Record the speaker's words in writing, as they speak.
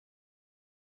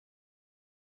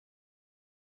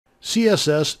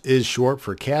CSS is short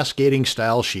for Cascading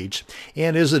Style Sheets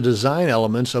and is the design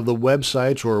elements of the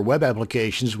websites or web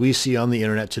applications we see on the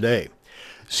internet today.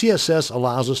 CSS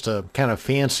allows us to kind of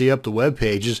fancy up the web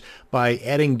pages by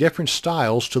adding different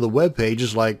styles to the web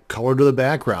pages, like color to the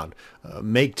background,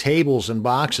 make tables and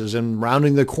boxes and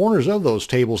rounding the corners of those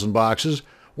tables and boxes,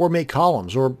 or make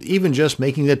columns, or even just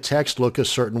making the text look a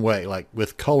certain way, like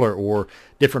with color or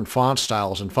different font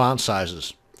styles and font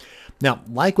sizes. Now,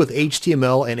 like with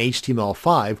HTML and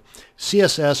HTML5,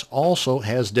 CSS also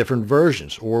has different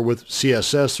versions, or with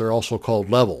CSS they're also called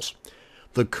levels.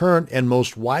 The current and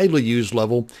most widely used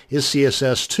level is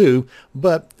CSS2,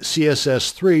 but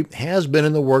CSS3 has been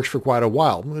in the works for quite a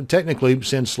while, technically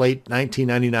since late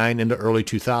 1999 into early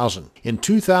 2000. In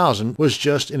 2000 was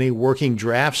just in a working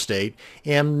draft state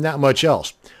and not much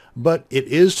else. But it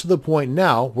is to the point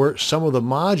now where some of the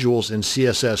modules in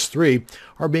CSS3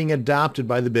 are being adopted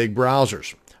by the big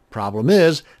browsers. Problem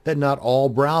is that not all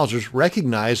browsers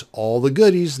recognize all the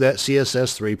goodies that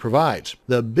CSS3 provides.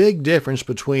 The big difference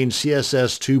between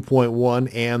CSS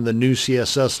 2.1 and the new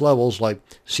CSS levels like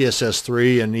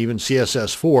CSS3 and even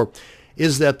CSS4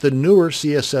 is that the newer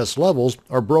CSS levels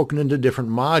are broken into different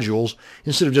modules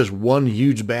instead of just one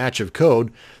huge batch of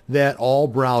code that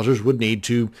all browsers would need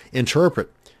to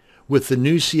interpret. With the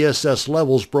new CSS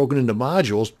levels broken into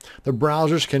modules, the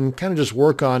browsers can kind of just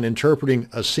work on interpreting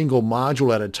a single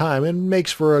module at a time, and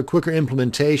makes for a quicker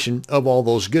implementation of all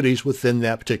those goodies within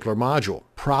that particular module.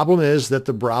 Problem is that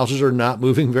the browsers are not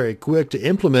moving very quick to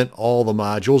implement all the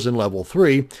modules in level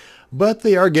 3, but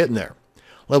they are getting there.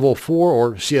 Level 4,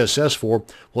 or CSS4,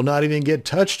 will not even get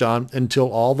touched on until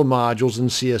all the modules in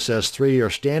CSS3 are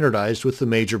standardized with the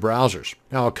major browsers.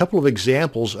 Now, a couple of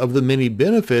examples of the many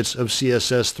benefits of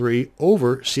CSS3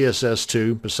 over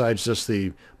CSS2, besides just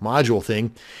the module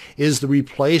thing, is the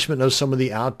replacement of some of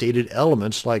the outdated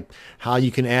elements, like how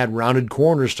you can add rounded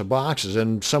corners to boxes,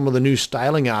 and some of the new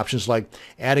styling options like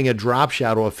adding a drop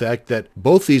shadow effect that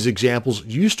both these examples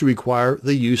used to require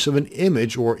the use of an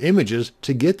image or images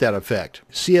to get that effect.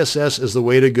 CSS is the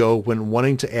way to go when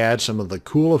wanting to add some of the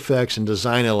cool effects and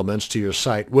design elements to your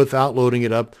site without loading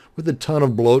it up with a ton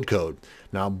of bloat code.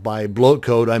 Now, by bloat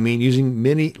code, I mean using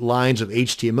many lines of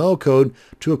HTML code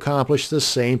to accomplish the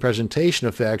same presentation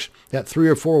effects that 3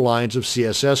 or 4 lines of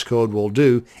CSS code will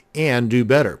do, and do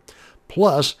better.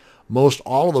 Plus, most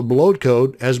all of the bloat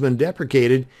code has been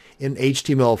deprecated in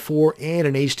HTML4 and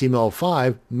in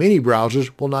HTML5. Many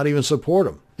browsers will not even support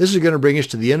them. This is going to bring us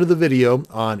to the end of the video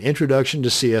on Introduction to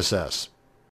CSS.